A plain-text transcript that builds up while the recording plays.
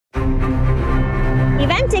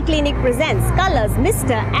Dante Clinic presents Colors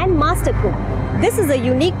Mr. and Master Cook. This is a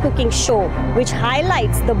unique cooking show which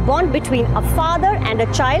highlights the bond between a father and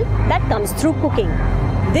a child that comes through cooking.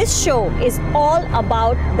 This show is all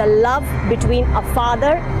about the love between a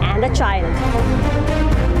father and a child.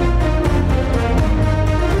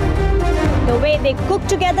 The way they cook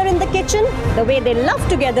together in the kitchen, the way they love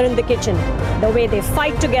together in the kitchen, the way they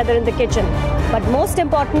fight together in the kitchen, but most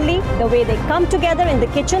importantly, the way they come together in the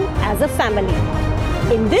kitchen as a family.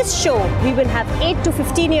 In this show, we will have 8 to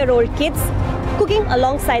 15-year-old kids cooking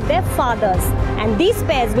alongside their fathers, and these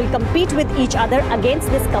pairs will compete with each other against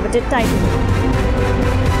this coveted title.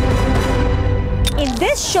 In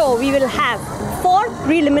this show, we will have 4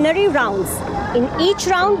 preliminary rounds. In each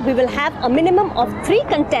round, we will have a minimum of 3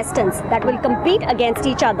 contestants that will compete against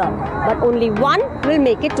each other, but only one will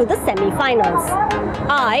make it to the semi-finals.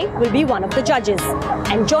 I will be one of the judges,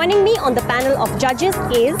 and joining me on the panel of judges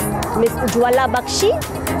is Ms. Ujjwala Bakshi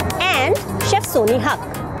and Chef Soni Haq.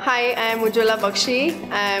 Hi, I am Ujjwala Bakshi.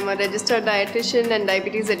 I am a registered dietitian and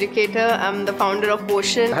diabetes educator. I am the founder of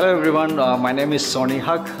Potion. Hello everyone, my name is Soni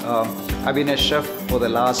Haq. I've been a chef for the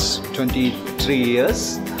last 23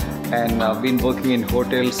 years and I've been working in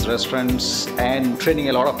hotels, restaurants and training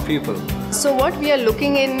a lot of people. So what we are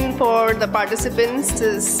looking in for the participants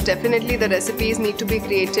is definitely the recipes need to be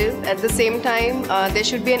creative. At the same time, there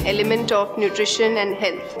should be an element of nutrition and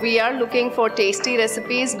health. We are looking for tasty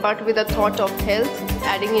recipes but with a thought of health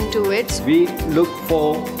adding into it. We look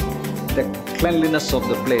for the cleanliness of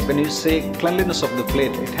the plate. When you say cleanliness of the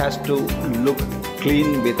plate, it has to look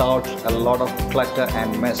clean without a lot of clutter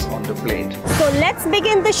and mess on the plate. So let's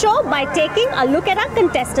begin the show by taking a look at our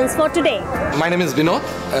contestants for today. My name is Vinod.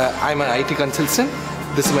 I'm an IT consultant.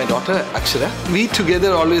 This is my daughter Akshara. We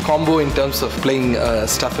together always combo in terms of playing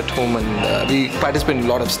stuff at home, and we participate in a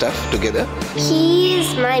lot of stuff together. He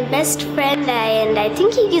is my best friend and I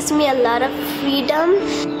think he gives me a lot of freedom.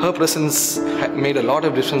 Her presence made a lot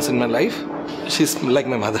of difference in my life. She's like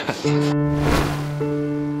my mother.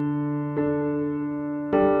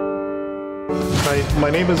 Hi, my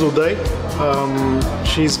name is Uday.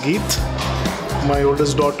 She's Geet, my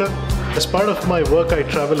oldest daughter. As part of my work, I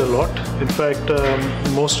travel a lot. In fact,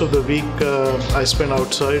 most of the week I spend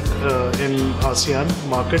outside in ASEAN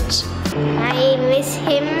markets. I miss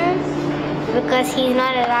him because he's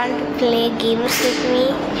not around to play games with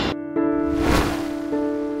me.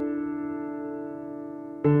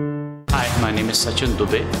 Hi, my name is Sachin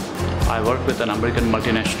Dubey. I work with an American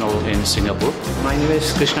multinational in Singapore. My name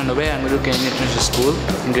is Krishna Dubey. I'm going to Kenya International School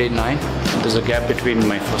in grade 9. There's a gap between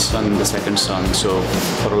my first son and the second son, so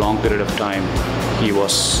for a long period of time he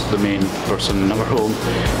was the main person in our home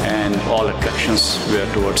and all attractions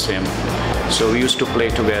were towards him. So we used to play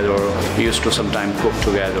together, we used to sometimes cook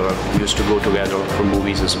together, we used to go together for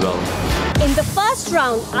movies as well. In the first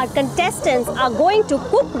round, our contestants are going to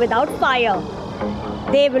cook without fire.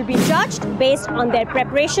 They will be judged based on their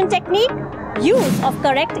preparation technique, use of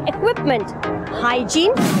correct equipment,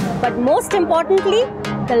 hygiene, but most importantly,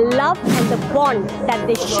 the love and the bond that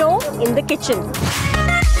they show in the kitchen.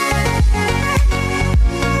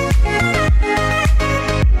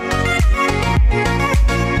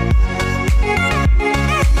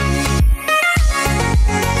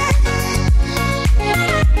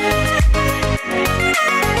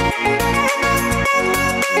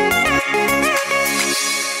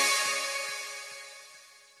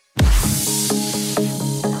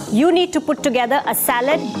 You need to put together a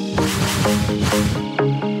salad.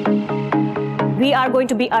 We are going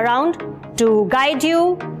to be around to guide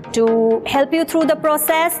you, to help you through the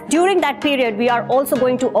process. During that period, we are also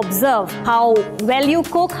going to observe how well you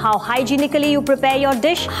cook, how hygienically you prepare your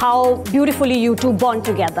dish, how beautifully you two bond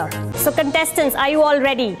together. So contestants, are you all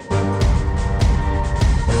ready?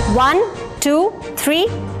 1, 2, 3,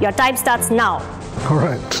 your time starts now. All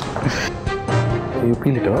right. You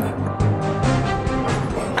peel it off.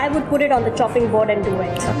 I would put it on the chopping board and do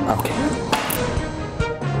it. Okay.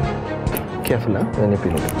 Careful, when you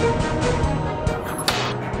peel it.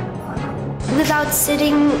 Without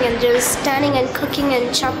sitting and just standing and cooking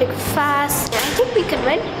and chopping fast, I think we could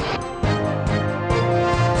win.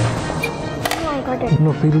 Oh, I got it.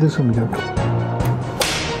 No, peel this one.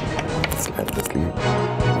 Slap the sleeve.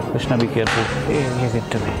 Krishna, be careful. Leave it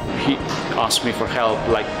to me. He asked me for help,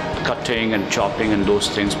 like cutting and chopping and those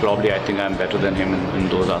things. Probably I think I'm better than him in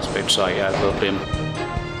those aspects, so I help him.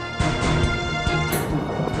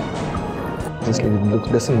 This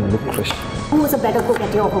doesn't look fresh. Who's a better cook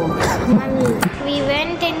at your home? Mommy. We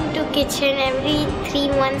went into kitchen every 3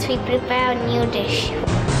 months. We prepare a new dish.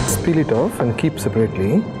 Just peel it off and keep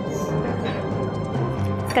separately.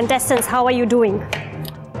 Contestants, how are you doing?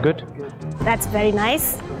 Good. That's very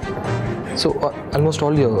nice. So almost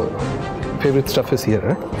all your favorite stuff is here,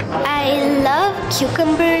 right? I love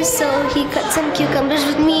cucumbers, so he cut some cucumbers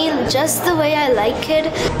with me just the way I like it.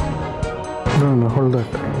 No, hold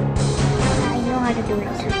that. I know how to do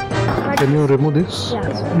it. Can you remove this?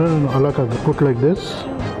 Yeah. No, alaka. Put like this.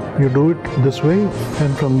 You do it this way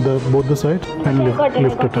and from both the sides and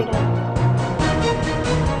lift it up.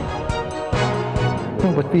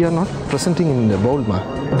 No, but we are not presenting in the bowl, ma.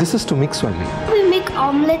 This is to mix only. We make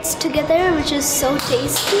omelets together, which is so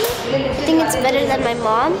tasty. I think it's better than my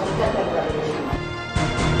mom.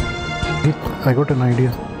 I got an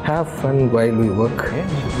idea. Have fun while we work.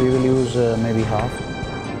 We will use maybe half.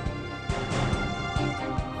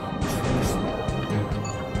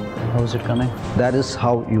 How is it coming? That is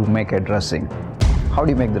how you make a dressing. How do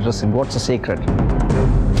you make the dressing? What's the secret?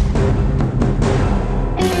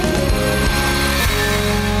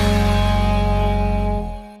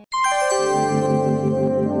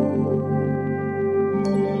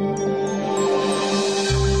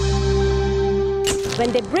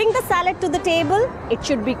 When they bring the salad to the table, it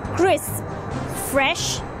should be crisp,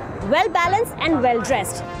 fresh, well balanced and well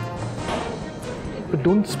dressed. But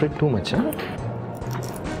don't spread too much, huh?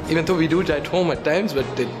 Even though we do it at home at times, but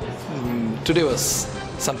today was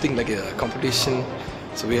something like a competition.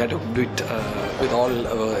 So we had to do it with all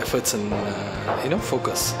our efforts and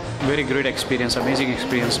focus. Very great experience, amazing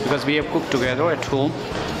experience, because we have cooked together at home,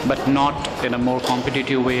 but not in a more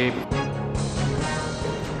competitive way.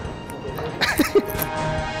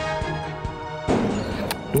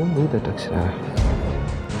 Don't do that, Akshara.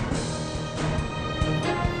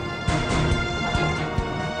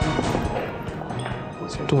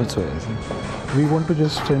 It's too much soya, isn't it? We want to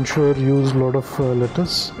just ensure use a lot of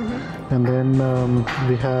lettuce, and then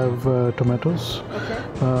we have tomatoes,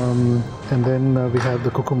 and then we have the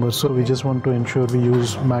cucumbers. So we just want to ensure we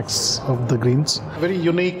use max of the greens. Very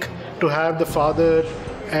unique to have the father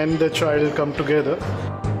and the child come together.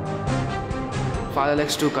 Father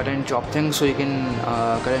likes to cut and chop things, so he can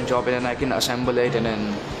cut and chop it, and I can assemble it and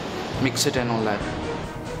then mix it and all that.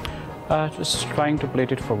 Just trying to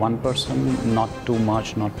plate it for one person, not too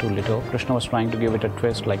much, not too little. Krishna was trying to give it a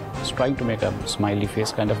twist, like just trying to make a smiley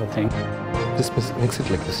face kind of a thing. Just mix it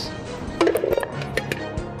like this.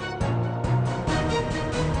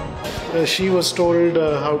 She was told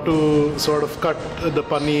how to sort of cut the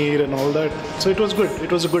paneer and all that. So it was good.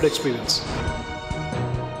 It was a good experience.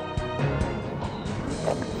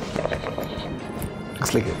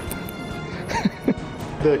 Looks like it.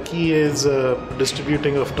 The key is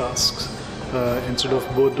distributing of tasks. Instead of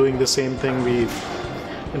both doing the same thing,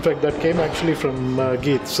 in fact, that came actually from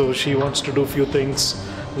Geet. So she wants to do few things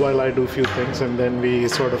while I do few things, and then we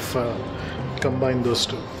sort of combine those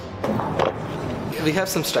two. We have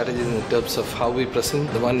some strategies in terms of how we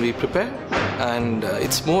present the one we prepare, and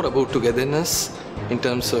it's more about togetherness in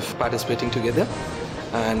terms of participating together.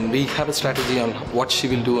 And we have a strategy on what she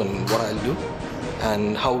will do and what I'll do,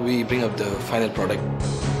 and how we bring up the final product.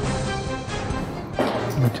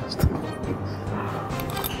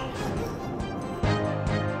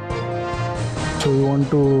 So we want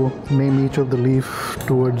to name each of the leaf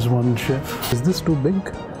towards one chef. Is this too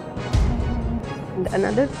big?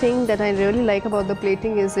 Another thing that I really like about the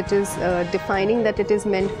plating is it is defining that it is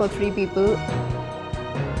meant for 3 people.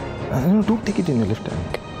 Don't take it in your left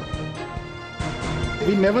hand.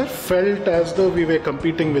 We never felt as though we were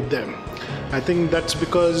competing with them. I think that's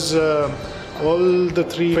because all the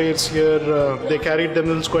 3 pairs here, they carried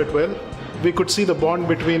themselves quite well. We could see the bond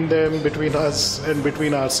between them, between us and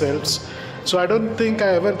between ourselves. So I don't think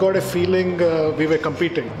I ever got a feeling we were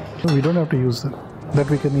competing. We don't have to use them. That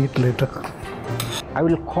we can eat later. I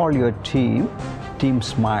will call your team Team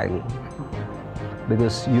Smile,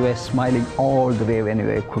 because you are smiling all the way when you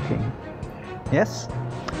are cooking. Yes?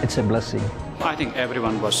 It's a blessing. I think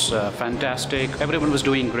everyone was fantastic. Everyone was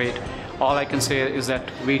doing great. All I can say is that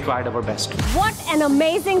we tried our best. What an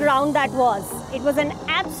amazing round that was. It was an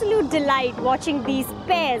absolute delight watching these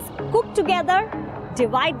pairs cook together,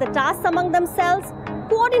 divide the tasks among themselves,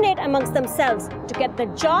 coordinate amongst themselves to get the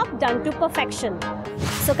job done to perfection.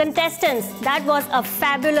 So contestants, that was a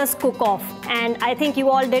fabulous cook-off, and I think you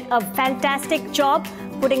all did a fantastic job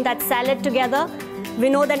putting that salad together.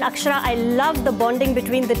 Vinod and Akshara, I love the bonding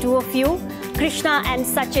between the two of you. Krishna and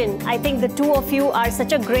Sachin, I think the two of you are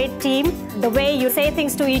such a great team. The way you say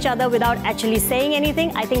things to each other without actually saying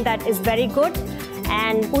anything, I think that is very good.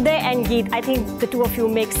 And Uday and Geet, I think the two of you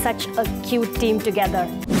make such a cute team together.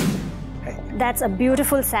 That's a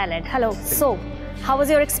beautiful salad. Hello. So, how was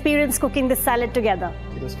your experience cooking this salad together?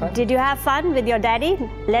 It was fun. Did you have fun with your daddy?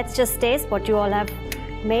 Let's just taste what you all have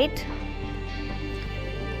made.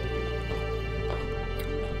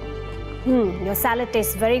 Your salad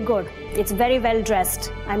tastes very good. It's very well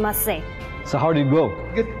dressed, I must say. So how did it go?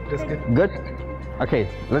 Good, that's good. Good? Okay,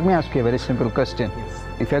 let me ask you a very simple question.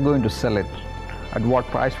 If you're going to sell it, at what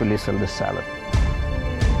price will you sell this salad?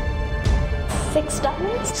 $6?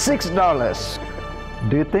 $6.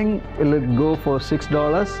 Do you think will it go for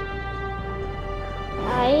 $6?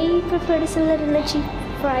 I prefer to sell it in a cheap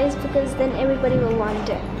price because then everybody will want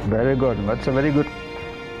it. Very good. That's a very good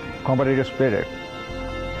competitive spirit.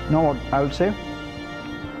 Now what I would say,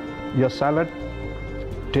 your salad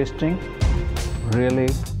tasting really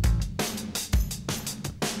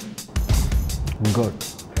good.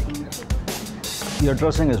 Your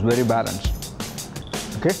dressing is very balanced.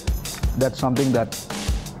 Okay, that's something that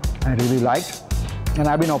I really liked, and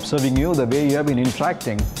I've been observing you, the way you have been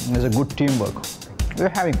interacting. There's a good teamwork. You're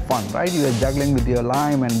having fun, right? You're juggling with your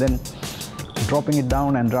lime and then dropping it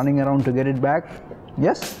down and running around to get it back.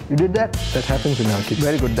 Yes, you did that? That happens in our kitchen.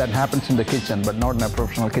 Very good. That happens in the kitchen, but not in a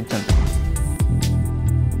professional kitchen.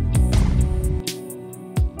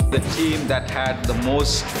 The team that had the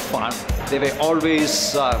most fun, they were always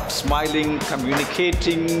smiling,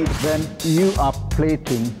 communicating. When you are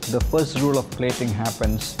plating, the first rule of plating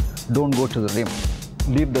happens, don't go to the rim.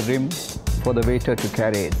 Leave the rim for the waiter to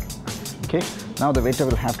carry it. Okay? Now the waiter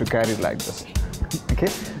will have to carry it like this. Okay?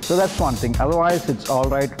 So that's one thing. Otherwise, it's all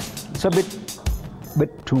right. It's a bit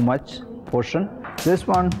too much portion. This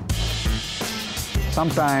one,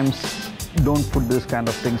 sometimes don't put this kind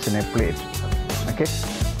of things in a plate. Okay?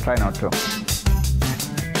 Try not to.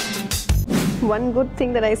 One good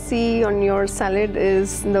thing that I see on your salad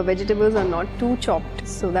is the vegetables are not too chopped,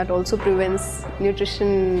 so that also prevents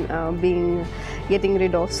nutrition getting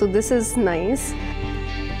rid of. So this is nice.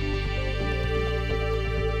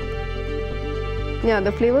 Yeah,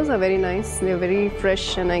 the flavors are very nice. They're very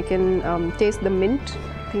fresh, and I can taste the mint.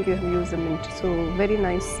 I think you have used the mint, so very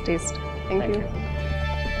nice taste. Thank you.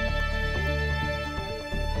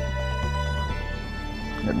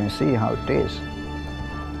 Let me see how it tastes.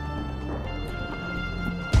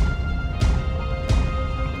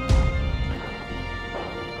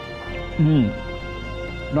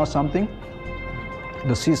 Not something.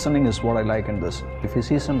 The seasoning is what I like in this. If you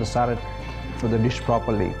season the salad with the dish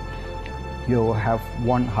properly, you have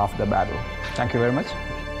won half the battle. Thank you very much.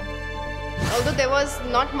 Although there was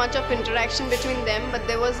not much of interaction between them, but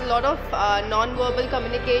there was a lot of non-verbal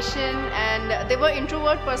communication, and they were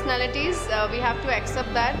introvert personalities. We have to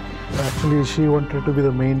accept that. Actually, she wanted to be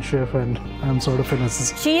the main chef and I'm sort of an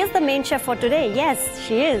assistant. She is the main chef for today. Yes,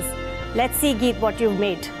 she is. Let's see, Geet, what you've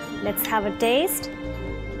made. Let's have a taste.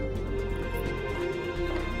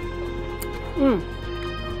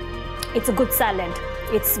 It's a good salad.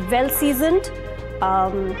 It's well seasoned.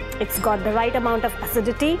 It's got the right amount of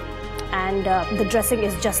acidity, and the dressing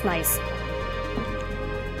is just nice.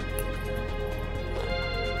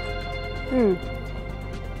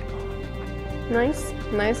 Nice.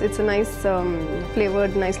 It's a nice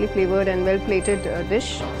nicely flavored and well plated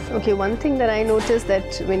dish. Okay, one thing that I noticed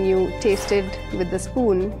that when you tasted with the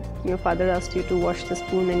spoon, your father asked you to wash the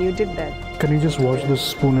spoon, and you did that. Can you just wash this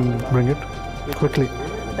spoon and bring it quickly?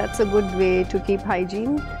 That's a good way to keep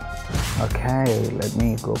hygiene. Okay, let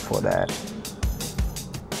me go for that.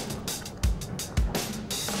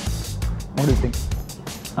 What do you think?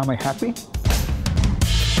 Am I happy?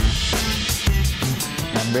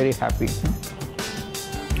 I'm very happy.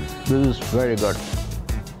 This is very good.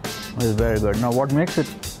 This is very good. Now what makes it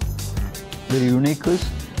very unique is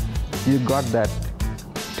you got that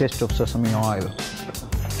taste of sesame oil.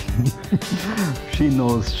 She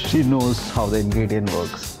knows how the ingredient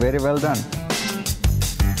works. Very well done.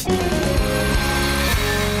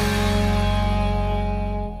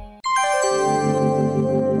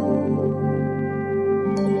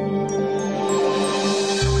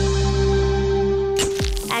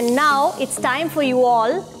 And now it's time for you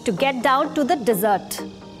all to get down to the dessert.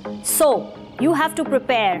 So you have to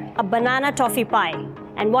prepare a banana toffee pie.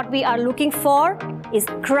 And what we are looking for is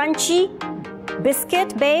crunchy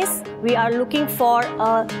biscuit base. We are looking for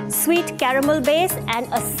a sweet caramel base and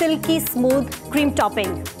a silky smooth cream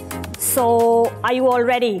topping. So are you all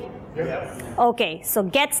ready? Yes. Okay, so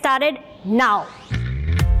get started now.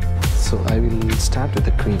 So I will start with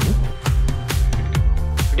the cream.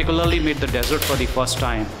 Particularly made the dessert for the first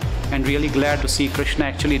time, and really glad to see Krishna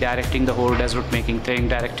actually directing the whole dessert making thing,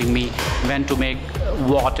 directing me when to make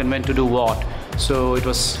what and when to do what. So it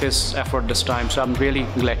was his effort this time, so I'm really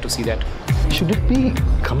glad to see that. Should it be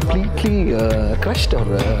completely crushed or?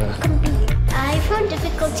 I found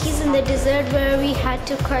difficulties in the dessert where we had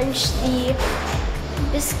to crunch the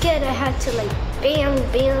biscuit. I had to like bang,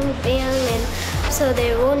 bang, bang, and so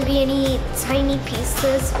there won't be any tiny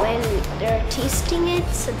pieces when they're tasting it.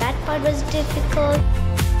 So that part was difficult.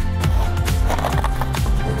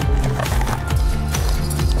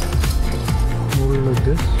 Moving like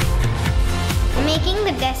this. Making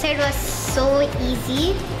the dessert was so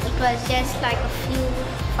easy. It was just like a few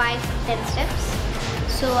 5-10 steps.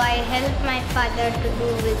 So I helped my father to do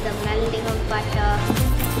with the melting of butter.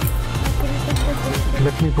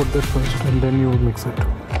 Let me put that first and then you mix it.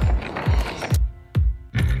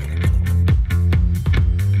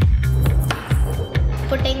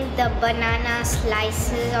 Putting the banana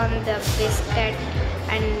slices on the biscuit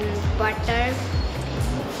and butter.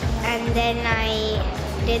 And then I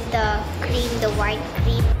did the cream, the white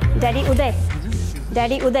cream. Daddy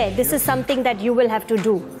Uday, this is something that you will have to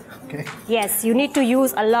do. Okay. Yes, you need to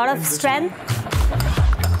use a lot of strength.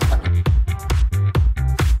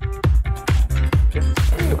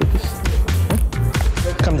 Look at this.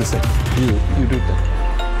 Come this way. You do that.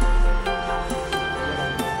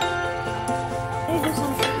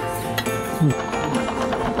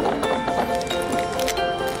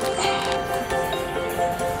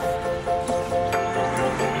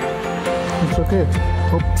 It's okay.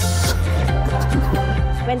 Oops.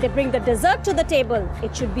 When they bring the dessert to the table,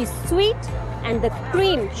 it should be sweet and the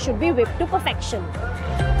cream should be whipped to perfection.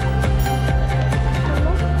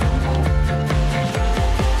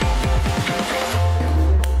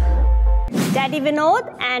 Daddy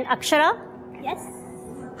Vinod and Akshara, Yes.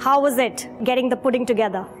 how was it getting the pudding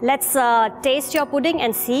together? Let's taste your pudding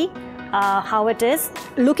and see how it is.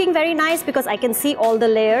 Looking very nice because I can see all the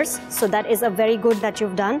layers. So that is a very good that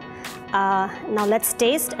you've done. Now let's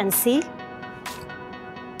taste and see.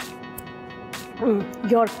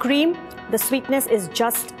 Your cream, the sweetness is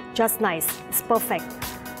just nice. It's perfect.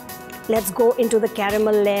 Let's go into the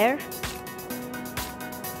caramel layer.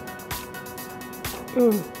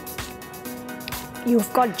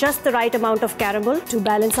 You've got just the right amount of caramel to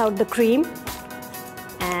balance out the cream.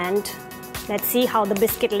 And let's see how the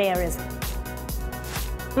biscuit layer is.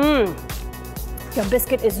 Your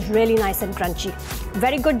biscuit is really nice and crunchy.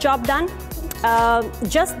 Very good job done.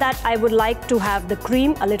 Just that I would like to have the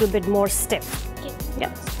cream a little bit more stiff.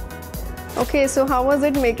 Yeah. Okay, so how was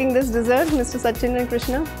it making this dessert, Mr. Sachin and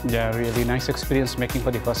Krishna? Yeah, really nice experience making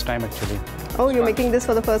for the first time actually. Oh, you're making this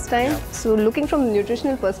for the first time? Yeah. So looking from the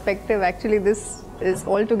nutritional perspective, actually this is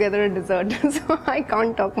altogether a dessert. So I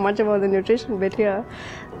can't talk much about the nutrition bit here.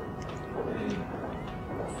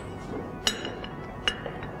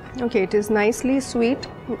 Okay, it is nicely sweet.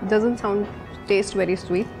 It doesn't taste very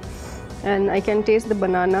sweet. And I can taste the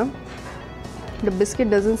banana. The biscuit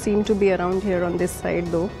doesn't seem to be around here on this side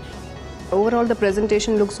though. Overall, the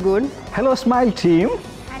presentation looks good. Hello, Smile team.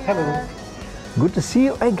 Hello. Good to see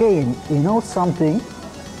you again. You know something?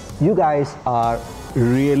 You guys are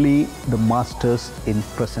really the masters in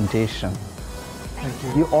presentation.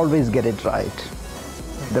 Thank you. You always get it right.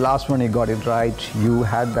 The last one you got it right. You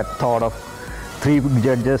had that thought of 3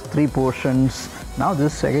 judges, 3 portions. Now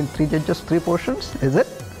this second 3 judges, 3 portions, is it?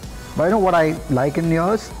 But you know what I like in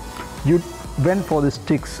yours? You went for the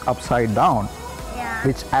sticks upside down,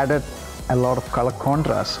 which added a lot of color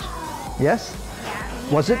contrast. Yes?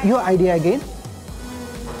 Yeah. Was it your idea again? No,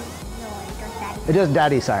 it was Daddy. It was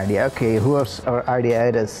Daddy's idea. Okay, whoever's our idea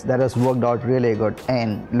it is, that has worked out really good.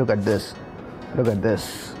 And look at this. Look at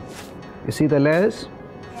this. You see the layers?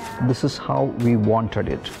 Yeah. This is how we wanted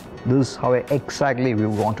it. This is how exactly we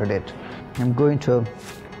wanted it. I'm going to,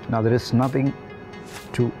 now there is nothing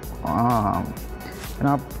to,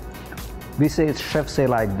 now we say, chefs say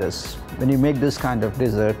like this, when you make this kind of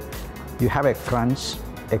dessert, you have a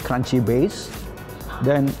crunchy base,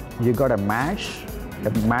 then you got a mash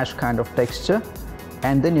kind of texture,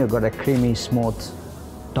 and then you got a creamy smooth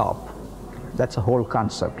top. That's the whole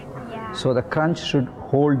concept. Yeah. So the crunch should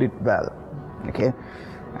hold it well. Okay,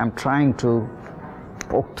 I'm trying to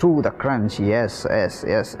poke through the crunch. Yes,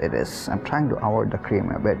 it is. I'm trying to avoid the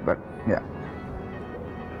cream a bit, but yeah.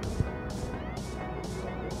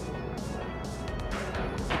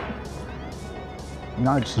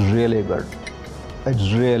 Now it's really good.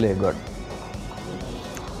 It's really good.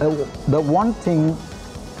 The one thing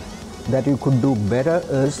that you could do better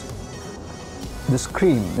is this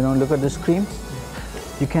cream. You know, look at this cream.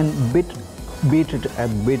 You can beat it a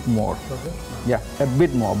bit more. Yeah, a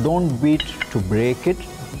bit more. Don't beat to break it,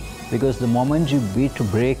 because the moment you beat to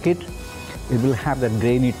break it, it will have that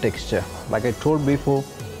grainy texture. Like I told before,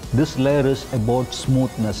 this layer is about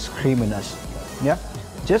smoothness, creaminess. Yeah.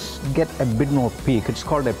 Just get a bit more peak. It's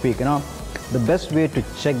called a peak. You know, the best way to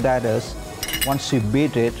check that is once you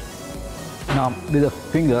beat it, now with a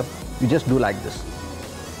finger, you just do like this.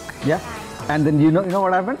 Yeah, and then you know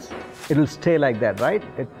what happens? it'll stay like that, right?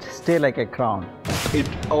 It stay like a crown. It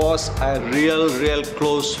was a real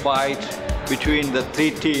close fight between the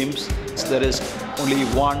three teams. There is only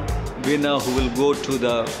one winner who will go to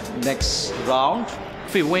the next round.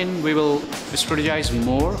 If we win, we will strategize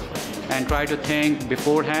more and try to think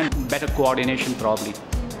beforehand, better coordination probably.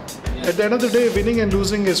 At the end of the day, winning and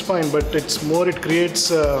losing is fine, but it's more, it creates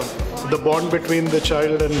the bond between the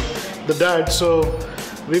child and the dad. So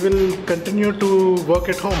we will continue to work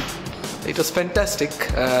at home. It was fantastic.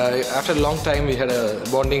 After a long time, we had a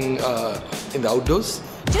bonding in the outdoors.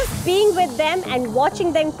 Just being with them and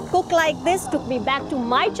watching them cook like this took me back to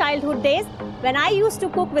my childhood days when I used to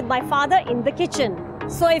cook with my father in the kitchen.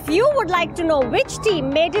 So if you would like to know which team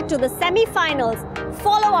made it to the semi-finals,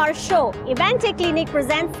 follow our show. Evante Clinic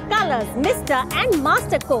presents Colors, Mr. and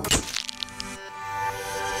Master Cook.